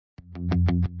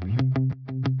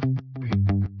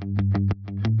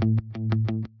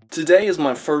Today is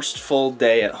my first full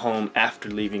day at home after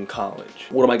leaving college.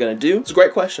 What am I gonna do? It's a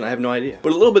great question, I have no idea.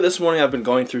 But a little bit this morning I've been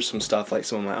going through some stuff, like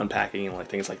some of my unpacking and like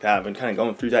things like that. I've been kind of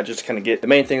going through that just to kind of get the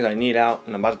main things I need out,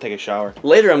 and I'm about to take a shower.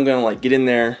 Later I'm gonna like get in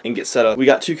there and get set up. We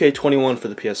got 2K21 for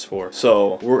the PS4,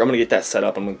 so I'm gonna get that set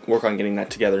up. I'm gonna work on getting that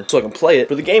together so I can play it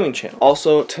for the gaming channel.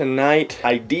 Also tonight,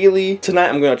 ideally, tonight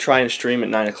I'm gonna try and stream at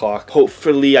 9 o'clock.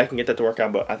 Hopefully I can get that to work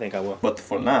out, but I think I will. But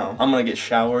for now, I'm gonna get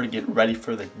showered, get ready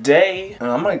for the day,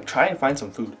 and I'm gonna try and find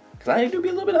some food. Cause I do be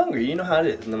a little bit hungry, you know how it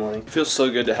is in the morning. It feels so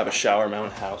good to have a shower in my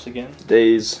own house again.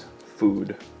 Today's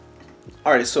food.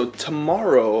 Alright, so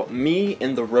tomorrow, me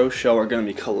and the Rose Show are gonna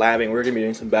be collabing. We're gonna be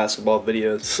doing some basketball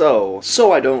videos.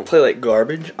 So I don't play like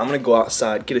garbage, I'm gonna go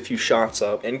outside, get a few shots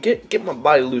up, and get my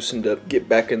body loosened up, get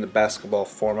back in the basketball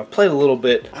form. I played a little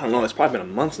bit, I don't know, it's probably been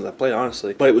a month since I played,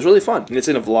 honestly. But it was really fun, and it's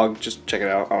in a vlog, just check it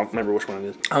out. I don't remember which one it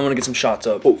is. I'm gonna get some shots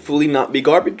up, hopefully not be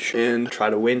garbage, and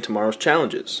try to win tomorrow's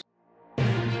challenges.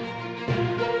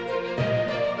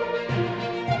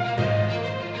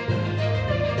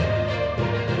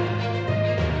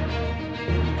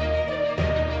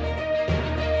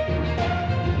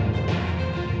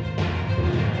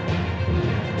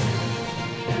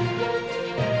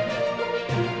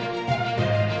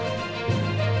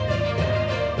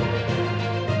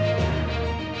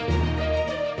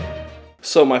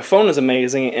 So my phone is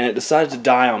amazing, and it decided to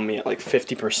die on me at like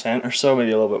 50% or so,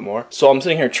 maybe a little bit more. So I'm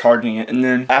sitting here charging it, and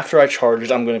then after I charge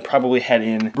it, I'm going to probably head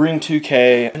in, bring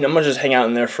 2K, and I'm going to just hang out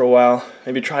in there for a while.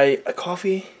 Maybe try a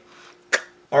coffee.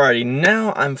 Alrighty,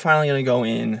 now I'm finally going to go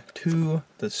in to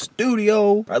the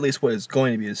studio, or at least what is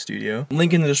going to be the studio.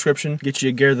 Link in the description. Get you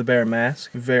a Gare the Bear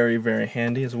mask. Very, very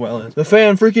handy, as well as the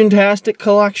Fan-Freaking-Tastic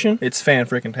collection. It's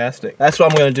Fan-Freaking-Tastic. That's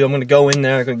what I'm going to do. I'm going to go in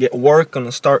there, I'm going to get work, I'm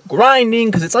going to start grinding,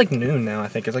 because it's like noon now, I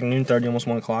think. It's like noon 30, almost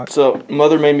 1 o'clock. So,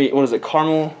 Mother made me, what is it,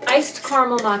 caramel? Iced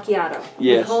caramel macchiato.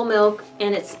 Yes. With whole milk,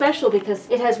 and it's special because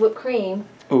it has whipped cream.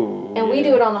 Ooh, and we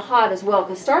do it on the hot as well,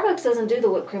 because Starbucks doesn't do the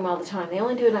whipped cream all the time. They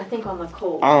only do it, I think, on the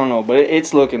cold. I don't know, but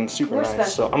it's looking super nice,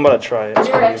 special. so I'm about to try it.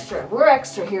 You're extra. We're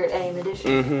extra here at AM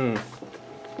Edition.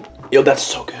 Mm-hmm. Yo, that's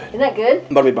so good. Isn't that good?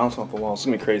 I'm about to be bouncing off the walls. It's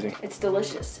gonna be crazy. It's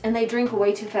delicious. And they drink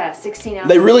way too fast, 16 ounces.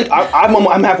 They really,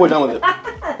 I'm halfway done with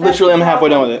it. Literally, I'm halfway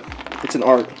done with it. It's an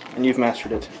art, and you've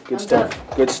mastered it. Good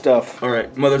stuff. Good stuff. All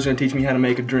right, Mother's gonna teach me how to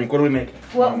make a drink. What do we make?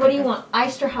 What do you want?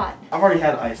 Iced or hot? I've already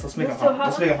had ice. Let's make a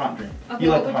hot drink. Okay, You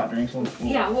like the hot drinks?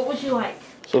 Yeah, what would you like?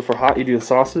 So for hot, you do the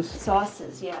sauces?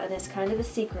 Sauces, yeah, and it's kind of a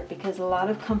secret because a lot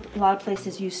of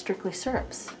places use strictly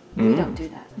syrups. We don't do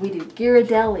that. We do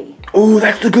Ghirardelli. Ooh,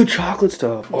 that's the good chocolate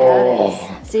stuff. Yeah,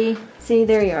 oh. it is. See,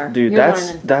 there you are. Dude,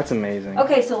 that's amazing.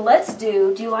 Okay, so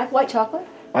do you like white chocolate?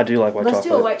 I do like white chocolate. Let's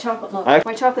do a white chocolate mocha.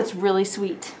 White chocolate's really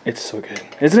sweet. It's so good.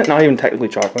 Isn't it not even technically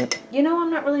chocolate? You know, I'm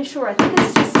not really sure. I think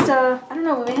it's just, I don't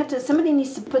know, we may have to, somebody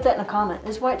needs to put that in a comment.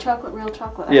 Is white chocolate real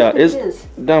chocolate? Yeah, it is.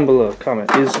 Down below,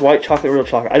 comment. Is white chocolate real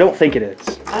chocolate? I don't think it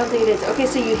is. I don't think it is. Okay,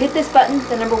 so you hit this button,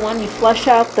 the number 1, you flush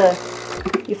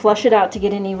it out to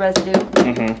get any residue.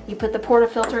 Mm-hmm. You put the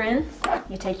portafilter in,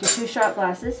 you take your 2-shot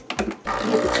glasses, you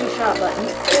hit the 2-shot button.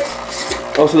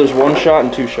 Oh, so there's 1 shot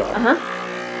and 2 shots. Uh-huh.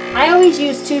 I always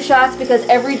use 2 shots because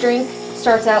every drink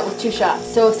starts out with 2 shots.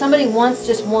 So if somebody wants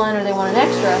just 1 or they want an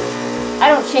extra, I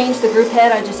don't change the group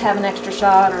head, I just have an extra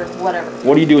shot or whatever.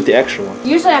 What do you do with the extra one?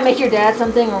 Usually I make your dad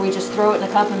something, or we just throw it in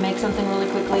a cup and make something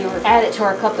really quickly, or add it to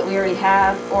our cup that we already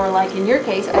have, or like in your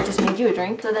case, I just made you a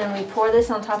drink. So then we pour this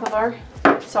on top of our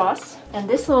sauce, and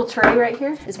this little tray right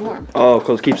here is warm. Oh,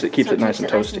 because it keeps it nice and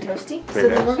toasty. So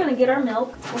then we're going to get our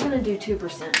milk. We're going to do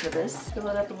 2% for this. Fill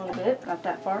it up a little bit. Got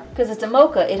that far. Because it's a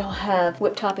mocha, it'll have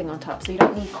whipped topping on top, so you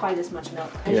don't need quite as much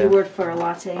milk as you would for a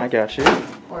latte. I got you.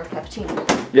 Or a cappuccino.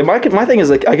 Yeah, my thing is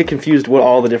like I get confused what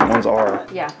all the different ones are.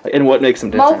 Yeah. And what makes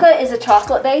them different. Mocha is a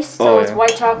chocolate base, so it's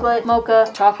white chocolate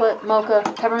mocha, peppermint mocha,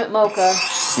 caramel mocha.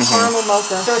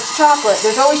 So it's chocolate.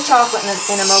 There's always chocolate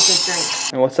in a mocha drink.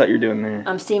 And what's that you're doing there?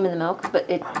 I'm steaming the milk, but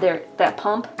that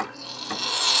pump.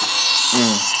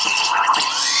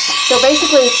 So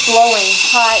basically it's blowing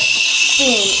hot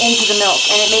steam into the milk,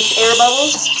 and it makes air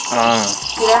bubbles.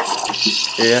 See that?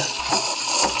 Yeah.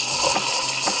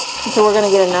 So we're going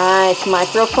to get a nice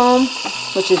microfoam,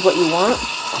 which is what you want.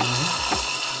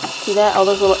 See that? All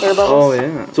those little air bubbles? Oh,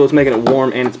 yeah. So it's making it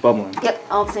warm and it's bubbling. Yep,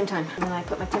 all at the same time. And then I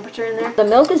put my temperature in there. The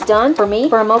milk is done, for me,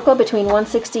 for a mocha between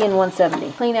 160 and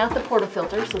 170. Clean out the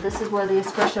portafilter. So this is where the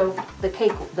espresso, the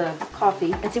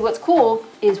coffee. And see, what's cool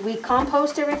is we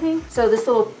compost everything. So this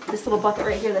little bucket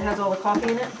right here that has all the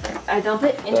coffee in it, I dump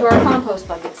it into our compost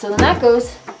bucket. So then that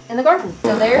goes in the garden.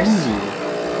 So there's...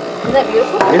 Isn't that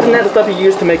beautiful? Isn't that the stuff you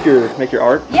use to make your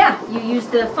art? Yeah, you use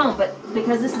the foam, but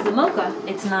because this is a mocha,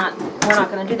 it's not, we're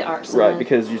not going to do the art. So right,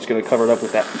 because you're just going to cover it up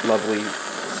with that lovely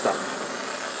stuff.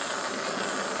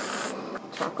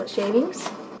 Chocolate shavings.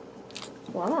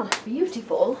 Voila.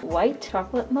 Beautiful white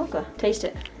chocolate mocha. Taste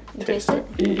it. You taste it?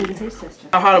 You do the taste tester.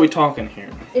 How hot are we talking here?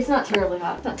 It's not terribly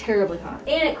hot. It's not terribly hot.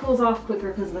 And it cools off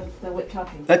quicker because of the whipped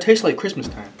topping. That tastes like Christmas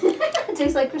time. It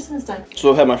tastes like Christmas time.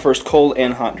 So I've had my first cold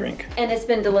and hot drink. And it's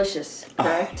been delicious,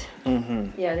 correct?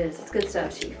 Mm-hmm. Yeah, it is. It's good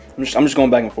stuff, Chief. I'm just going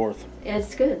back and forth. Yeah,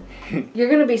 it's good. You're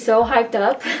going to be so hyped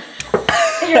up.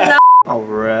 You're not.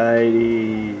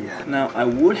 Alrighty. Now, I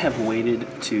would have waited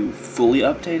to fully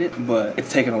update it, but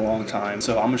it's taken a long time,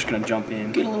 so I'm just gonna jump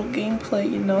in, get a little gameplay,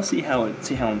 you know, see how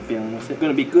I'm feeling with it.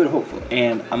 Gonna be good, hopefully.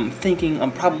 And I'm thinking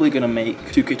I'm probably gonna make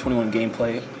 2K21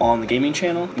 gameplay on the gaming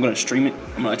channel. I'm gonna stream it.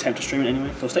 I'm gonna attempt to stream it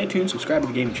anyway. So stay tuned, subscribe to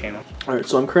the gaming channel. Alright,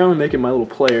 so I'm currently making my little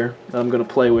player that I'm gonna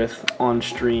play with on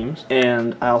streams,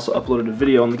 and I also uploaded a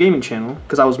video on the gaming channel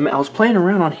because I was playing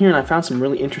around on here and I found some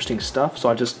really interesting stuff, so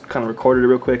I just kind of recorded it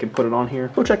real quick and put it on here.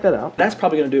 Go check that out. That's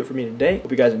probably gonna do it for me today.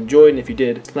 Hope you guys enjoyed, and if you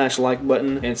did, smash the like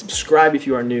button and subscribe if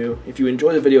you are new. If you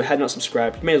enjoyed the video, have not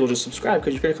subscribed, you may as well just subscribe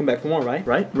because you're gonna come back for more, right?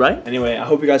 Right? Anyway, I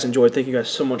hope you guys enjoyed. Thank you guys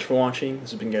so much for watching.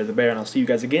 This has been Gary the Bear, and I'll see you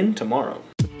guys again tomorrow.